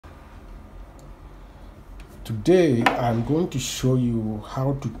Today I'm going to show you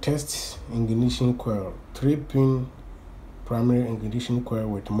how to test ignition coil, 3-pin primary ignition coil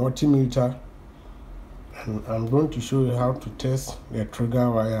with multimeter, and I'm going to show you how to test the trigger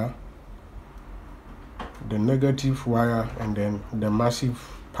wire, the negative wire, and then the massive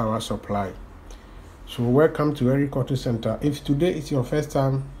power supply. So welcome to Eric Auto Center. If today is your first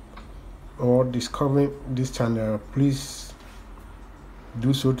time or discovering this channel, please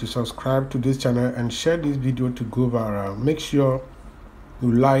do so to subscribe to this channel and share this video to go viral. Make sure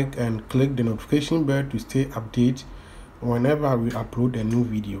you like and click the notification bell to stay updated whenever we upload a new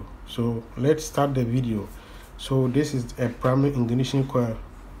video. So let's start the video. So this is a primary ignition coil,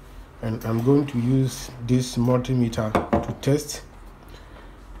 and I'm going to use this multimeter to test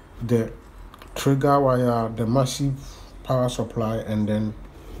the trigger wire, the massive power supply, and then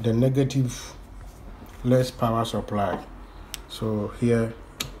the negative less power supply. So here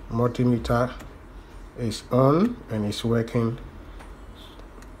multimeter is on and it's working.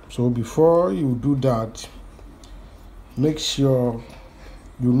 So before you do that, make sure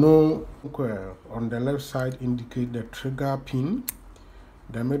you know coil on the left side indicate the trigger pin,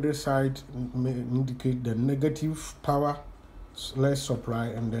 the middle side may indicate the negative power less supply,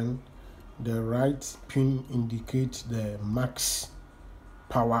 and then the right pin indicates the max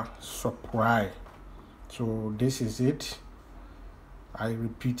power supply. So this is it. I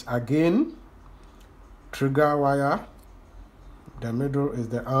repeat again, trigger wire, the middle is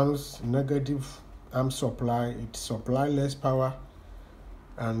the arms, negative arm supply, it supply less power,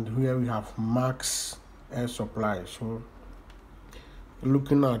 and here we have max air supply. So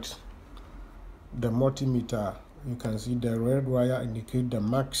looking at the multimeter, you can see the red wire indicate the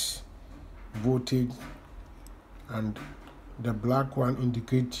max voltage, and the black one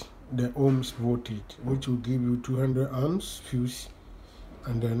indicate the ohms voltage, which will give you 200 amps fuse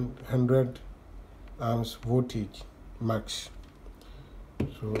and then 100 amps voltage max.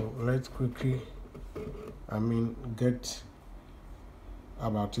 So let's quickly get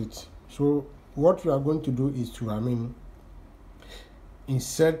about it. So what we are going to do is to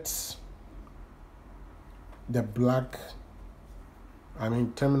insert the black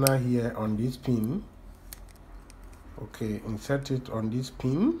terminal here on this pin. Okay, insert it on this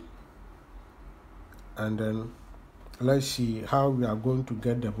pin, and then let's see how we are going to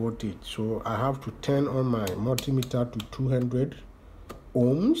get the voltage. So I have to turn on my multimeter to 200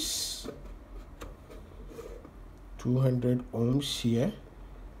 ohms. 200 ohms here.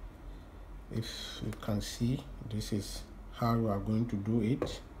 If you can see, this is how we are going to do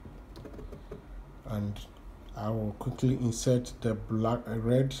it. And I will quickly insert the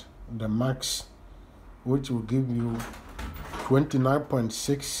the max, which will give you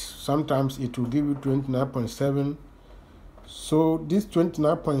 29.6. Sometimes it will give you 29.7. So this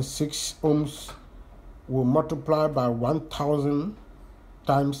 29.6 ohms will multiply by 1000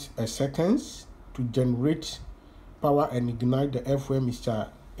 times a second to generate power and ignite the air fuel mixture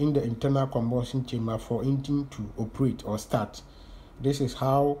in the internal combustion chamber for engine to operate or start. This is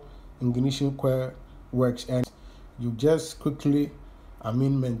how ignition coil works, and you just quickly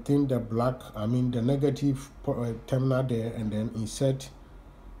maintain the the negative terminal there, and then insert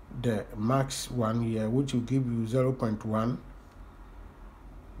the max one here, which will give you 0.1.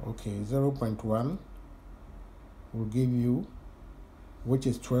 Okay, 0.1 will give you, which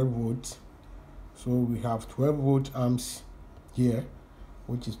is 12 volts. So we have 12 volt amps here,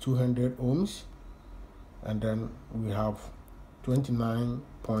 which is 200 ohms, and then we have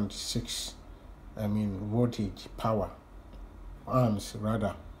 29.6 voltage power amps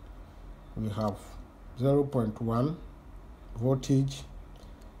rather. We have 0.1 voltage,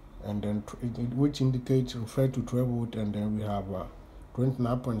 and then which indicates refer to 12 volt, and then we have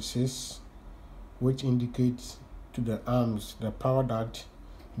 29.6, which indicates to the amps the power that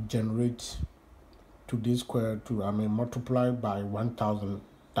generates to this coil to multiply by 1000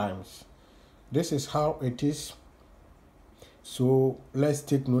 times. This is how it is. So let's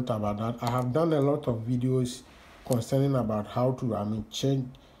take note about that. I have done a lot of videos concerning about how to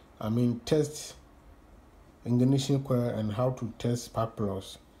test ignition coil and how to test spark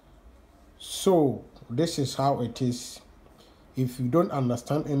plugs. So this is how it is. If you don't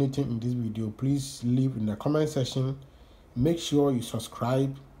understand anything in this video, please leave in the comment section. Make sure you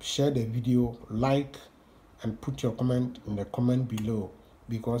subscribe, share the video, like, and put your comment in the comment below,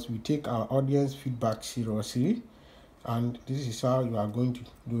 because we take our audience feedback seriously, and this is how you are going to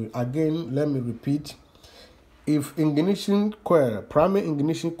do it. Again, let me repeat. If ignition coil, primary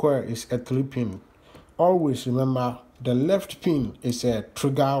ignition coil is a 3-pin, always remember the left pin is a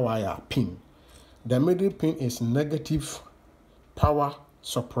trigger wire pin. The middle pin is negative power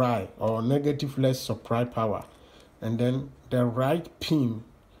supply or negative less supply power, and then the right pin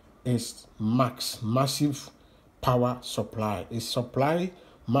is massive power supply. It supply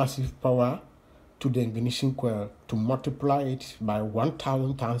massive power to the ignition coil to multiply it by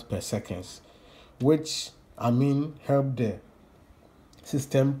 1000 times per second, which help the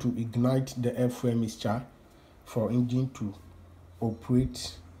system to ignite the air fuel mixture for engine to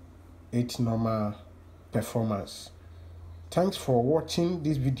operate its normal performance. Thanks for watching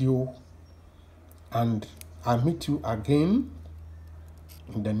this video, and I'll meet you again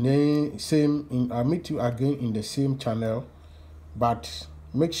in the same channel, but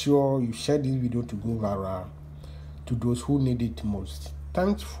make sure you share this video to go viral to those who need it most.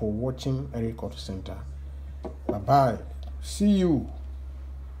 Thanks for watching Eric Auto Center. Bye bye. See you.